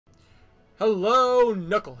Hello,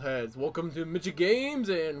 knuckleheads! Welcome to Mitchey Games,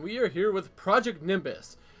 and we are here with Project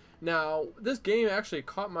Nimbus. Now, this game actually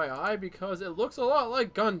caught my eye because it looks a lot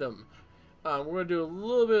like Gundam. We're going to do a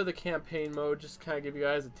little bit of the campaign mode, just kind of give you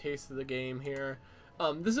guys a taste of the game here.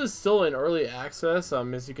 This is still in early access,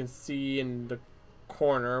 as you can see in the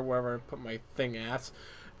corner, wherever I put my thing at,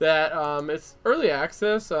 that it's early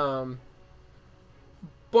access,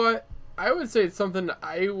 but I would say it's something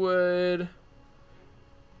I would...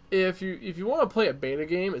 If you want to play a beta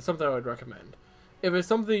game, it's something I would recommend. If it's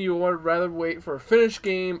something you would rather wait for a finished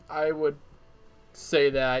game, I would say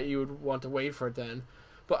that you would want to wait for it then.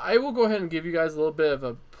 But I will go ahead and give you guys a little bit of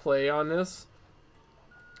a play on this.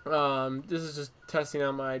 This is just testing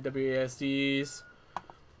out my WASDs.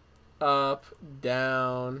 Up,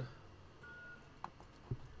 down.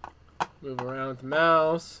 Move around with the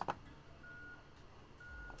mouse.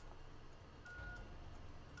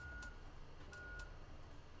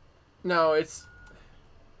 No, it's...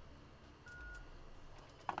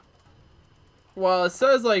 While it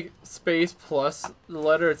says like space plus the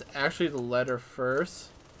letter, it's actually the letter first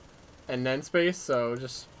and then space, so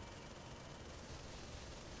just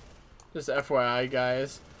FYI,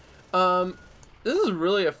 guys. This is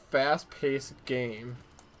really a fast-paced game.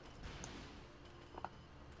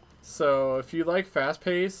 So if you like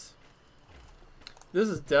fast-paced, this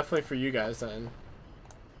is definitely for you guys then.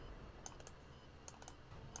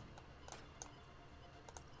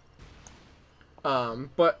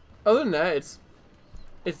 But other than that,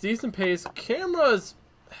 it's decent pace. Camera's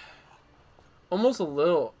almost a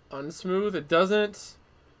little unsmooth. It doesn't,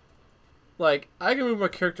 like, I can move my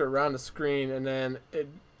character around the screen and then it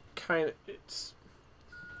glitches.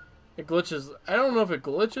 I don't know if it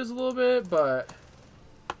glitches a little bit, but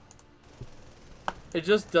it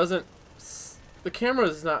just doesn't, the camera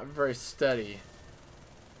is not very steady.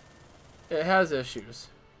 It has issues.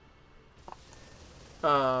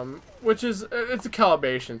 Which is, it's a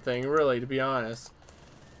calibration thing, really, to be honest.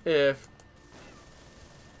 If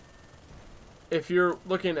you're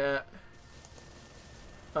looking at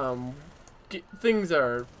things that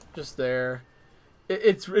are just there,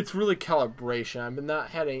 it's really calibration. I've been not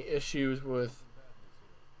having issues with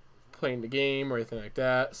playing the game or anything like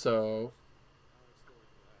that, so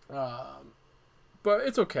but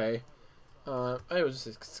it's okay. I will just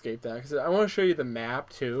escape that because I want to show you the map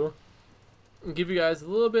too and give you guys a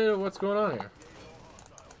little bit of what's going on here.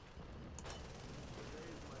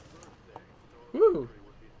 Woo!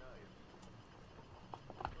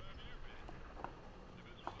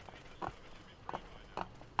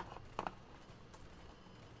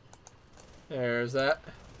 There's that.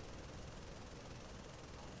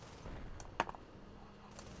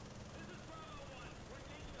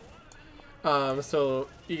 So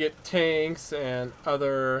you get tanks and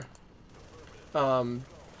other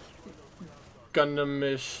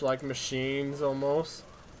Gundam-ish like machines almost.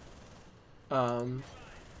 And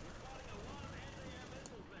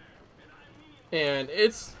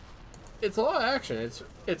it's a lot of action.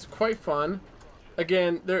 It's quite fun.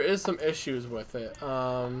 Again, there is some issues with it.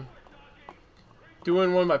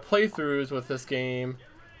 Doing one of my playthroughs with this game,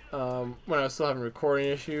 when I was still having recording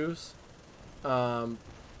issues. I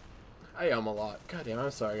a lot. God damn,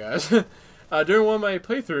 I'm sorry, guys. During one of my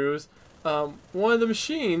playthroughs, one of the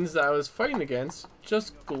machines that I was fighting against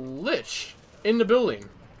just glitched in the building.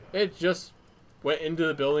 It just went into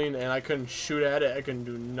the building and I couldn't shoot at it. I couldn't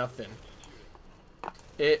do nothing.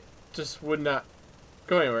 It just would not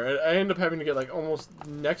go anywhere. I ended up having to get like almost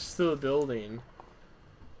next to the building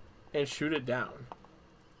and shoot it down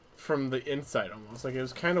from the inside almost. Like, it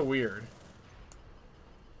was kind of weird.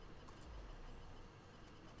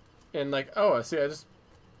 And like, oh, I see,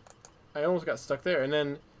 I almost got stuck there. And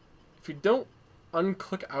then if you don't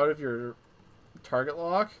unclick out of your target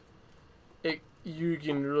lock, you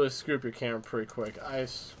can really screw up your camera pretty quick. I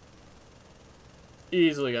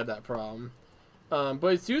easily got that problem. But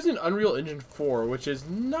it's using Unreal Engine 4, which is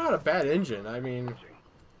not a bad engine. I mean,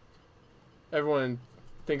 everyone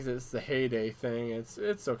thinks it's the heyday thing.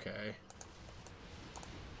 It's okay.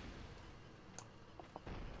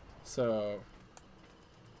 So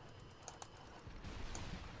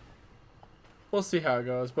we'll see how it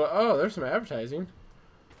goes. But oh, there's some advertising.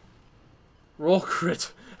 Roll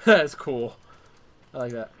crit. That's cool. I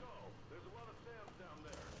like that.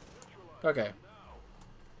 Okay.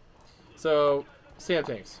 So, Sam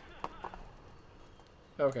tanks.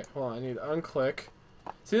 Okay, hold on. I need to unclick.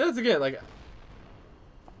 See, that's again, like...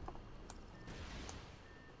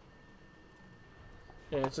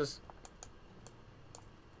 And it's just...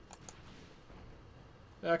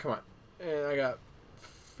 Ah, come on. And I got to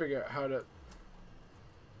figure out how to...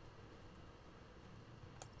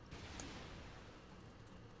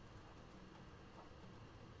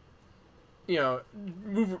 you know,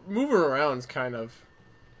 moving around is kind of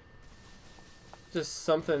just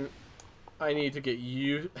something I need to get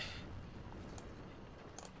used.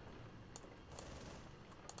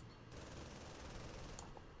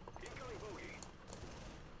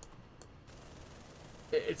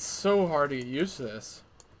 It's so hard to get used to this.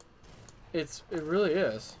 It really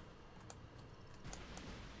is.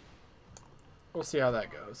 We'll see how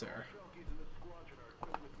that goes there.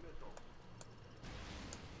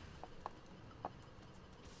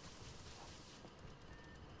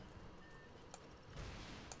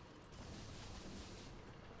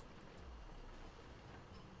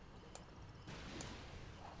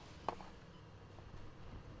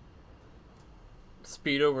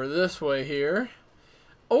 Speed over this way here.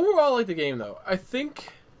 Overall, I like the game though. I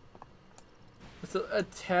think it's a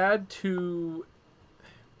tad too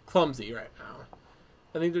clumsy right now.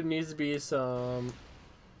 I think there needs to be some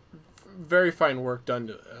very fine work done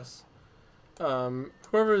to this.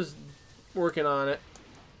 Whoever's working on it,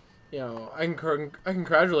 you know, I can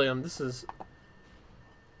congratulate them. This is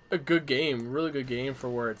a good game, really good game for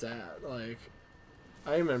where it's at. Like,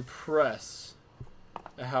 I am impressed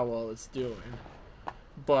at how well it's doing.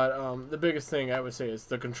 But the biggest thing I would say is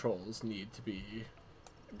the controls need to be,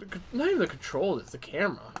 not even the controls, it's the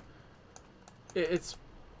camera. It's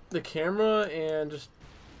the camera and just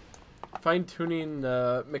fine-tuning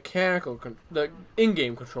the the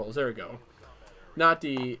in-game controls. There we go. Not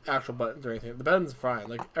the actual buttons or anything. The buttons are fine.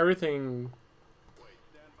 Like, everything,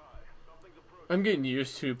 I'm getting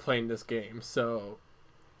used to playing this game, so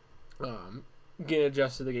getting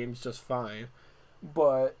adjusted to the game is just fine.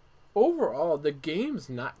 But overall, the game's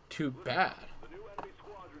not too bad.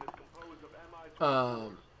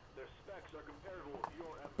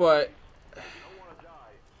 But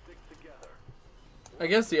I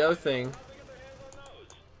guess the other thing,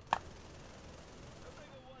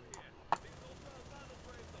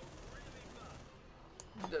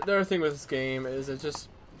 the other thing with this game is it's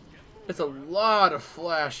a lot of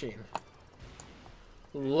flashing.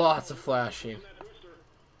 Lots of flashing.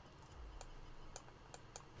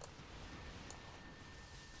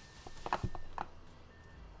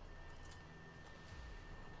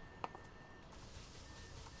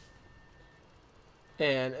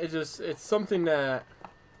 And it's something that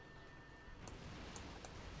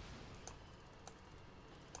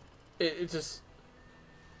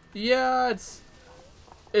yeah,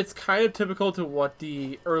 it's kind of typical to what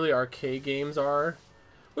the early arcade games are,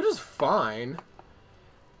 which is fine.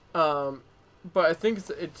 But I think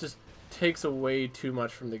it just takes away too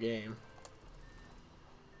much from the game.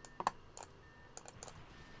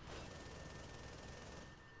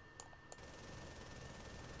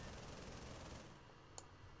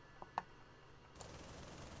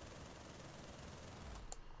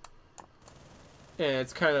 And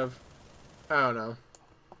it's kind of, I don't know.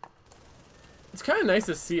 It's kind of nice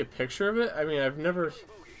to see a picture of it. I mean, I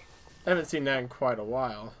haven't seen that in quite a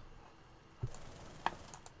while.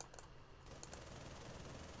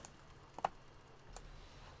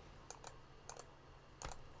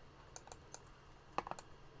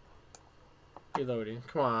 Reloading.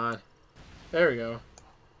 Come on. There we go.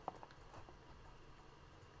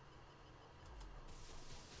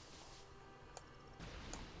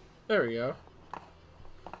 There we go.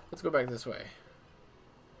 Let's go back this way.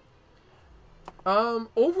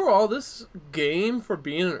 Overall, this game, for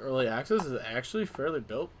being in early access, is actually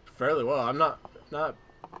built fairly well. I'm not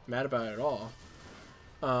mad about it at all.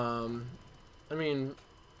 I mean,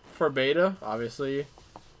 for beta, obviously,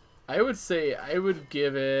 I would say I would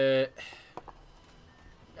give it.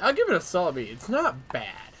 I'll give it a solid B. It's not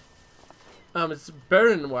bad. It's better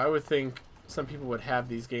than what I would think some people would have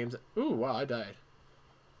these games. Ooh, wow, I died.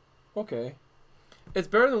 Okay. It's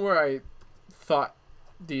better than where I thought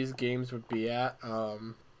these games would be at.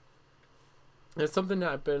 It's something that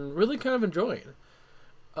I've been really kind of enjoying.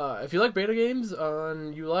 If you like beta games,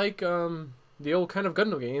 and you like the old kind of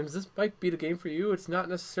Gundam games, this might be the game for you. It's not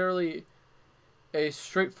necessarily a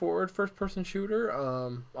straightforward first-person shooter.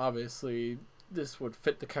 Obviously, this would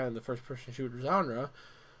fit the kind of the first-person shooter genre.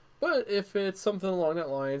 But if it's something along that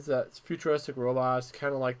lines, that's futuristic robots,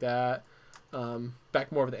 kind of like that,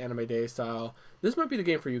 back more of the anime day style, this might be the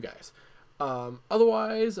game for you guys.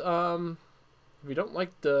 Otherwise, if you don't like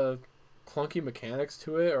the clunky mechanics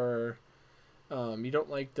to it, or you don't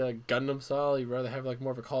like the Gundam style, you'd rather have like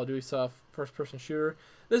more of a Call of Duty style first-person shooter,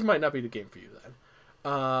 this might not be the game for you then.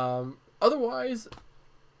 Otherwise,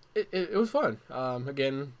 it was fun.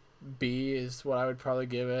 Again, B is what I would probably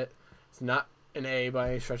give it. It's not an A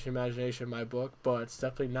by any stretch of imagination in my book, but it's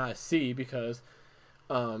definitely not a C because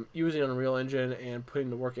using Unreal Engine and putting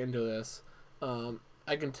the work into this,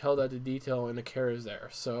 I can tell that the detail and the care is there.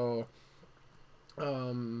 So,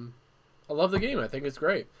 I love the game. I think it's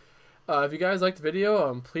great. If you guys liked the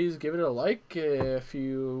video, please give it a like. If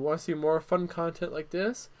you want to see more fun content like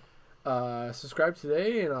this, subscribe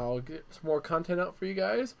today, and I'll get some more content out for you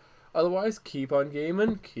guys. Otherwise, keep on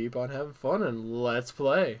gaming, keep on having fun, and let's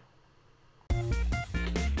play.